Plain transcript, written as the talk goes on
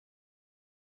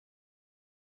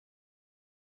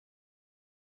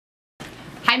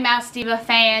Hi Mouse Diva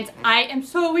fans, I am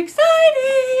so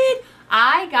excited!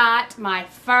 I got my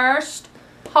first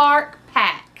park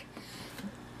pack,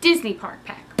 Disney park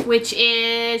pack, which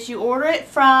is, you order it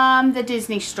from the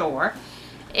Disney store.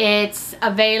 It's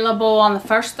available on the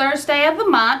first Thursday of the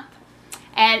month,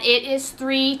 and it is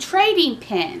 3 trading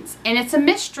pins, and it's a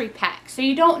mystery pack, so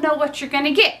you don't know what you're going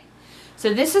to get.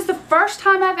 So this is the first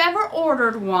time I've ever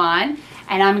ordered one,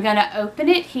 and I'm going to open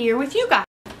it here with you guys.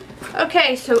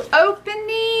 Okay, so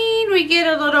opening, we get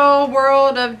a little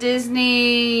World of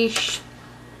Disney,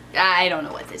 I don't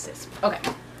know what this is. Okay.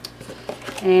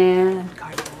 And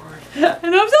cardboard.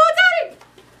 And I'm so excited!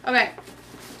 Okay.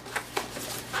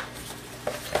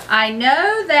 I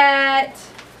know that,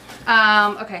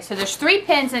 okay, so there's 3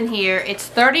 pins in here. It's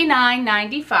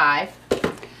 $39.95.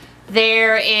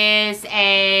 There is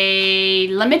a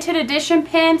limited edition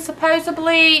pin,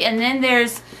 supposedly, and then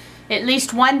there's at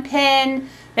least 1 pin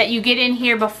that you get in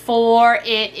here before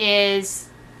it is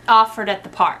offered at the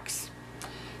parks.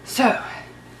 So,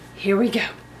 here we go.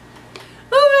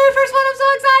 Oh, very first one, I'm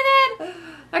so excited!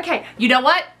 Okay, you know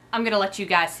what? I'm going to let you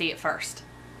guys see it first.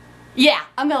 Yeah,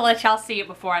 I'm going to let y'all see it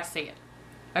before I see it.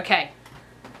 Okay,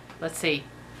 let's see.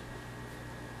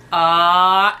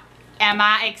 Am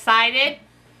I excited?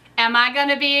 Am I going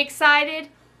to be excited?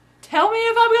 Tell me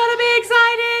if I'm going to be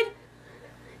excited.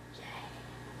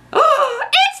 Oh,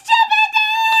 it's Chip 'n'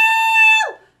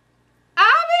 Dale!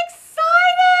 I'm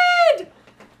excited!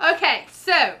 Okay,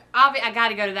 so I got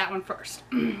to go to that one first.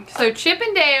 So Chip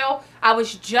 'n' Dale, I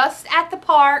was just at the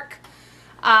park.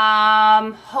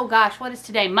 Oh gosh, what is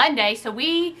today? Monday. So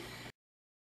we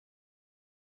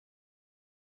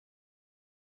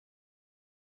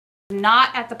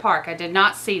not at the park. I did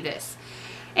not see this.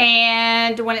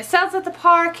 And when it sells at the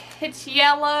park, it's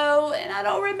yellow, and I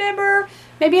don't remember,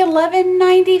 maybe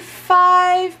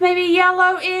 $11.95 maybe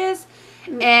yellow is.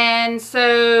 And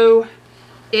so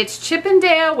it's Chip 'n'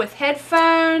 Dale with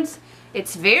headphones.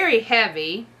 It's very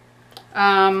heavy.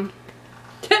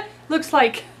 Looks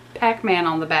like Pac-Man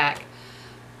on the back.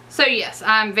 So yes,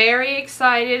 I'm very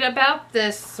excited about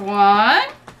this one.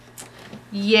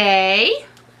 Yay.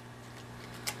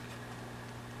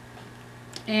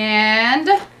 And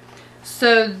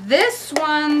so this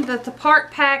one, the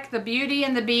park pack, the Beauty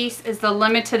and the Beast, is the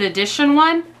limited edition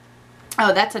one.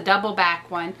 Oh, that's a double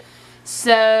back one.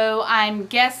 So I'm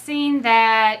guessing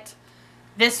that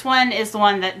this one is the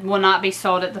one that will not be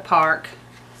sold at the park.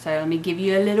 So let me give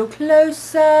you a little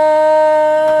closer.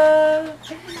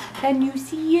 Can you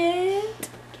see it?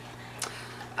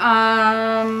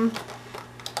 And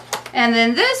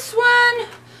then this one,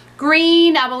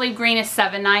 green, I believe green is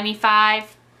 $7.95.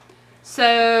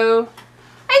 So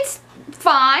it's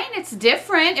fine. It's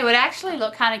different. It would actually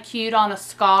look kind of cute on a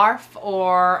scarf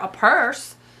or a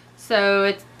purse. So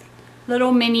it's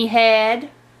little mini head.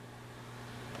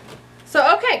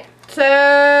 So okay.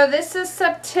 So this is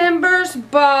September's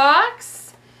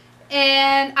box.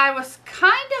 And I was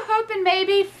kind of hoping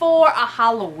maybe for a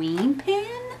Halloween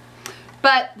pin.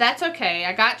 But that's okay.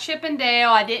 I got Chip 'n' Dale.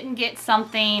 I didn't get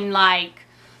something like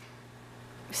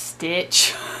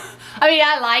Stitch. I mean,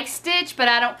 I like Stitch, but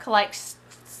I don't collect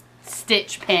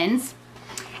Stitch pins.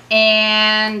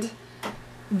 And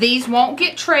these won't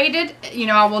get traded. You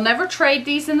know, I will never trade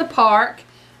these in the park.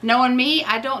 Knowing me,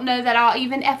 I don't know that I'll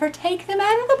even ever take them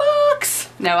out of the box.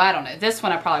 No, I don't know. This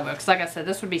one I probably will, because like I said,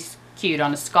 this would be cute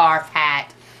on a scarf,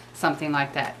 hat, something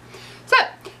like that. So,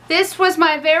 this was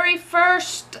my very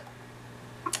first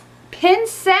pin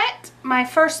set, my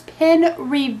first pin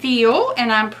reveal,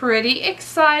 and I'm pretty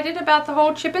excited about the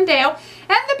whole Chip 'n' Dale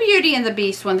and the Beauty and the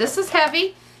Beast one. This is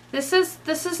heavy. This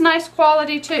is nice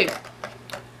quality too.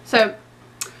 So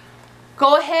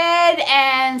go ahead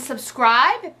and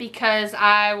subscribe, because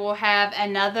I will have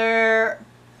another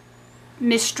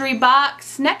mystery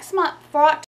box next month for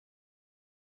October.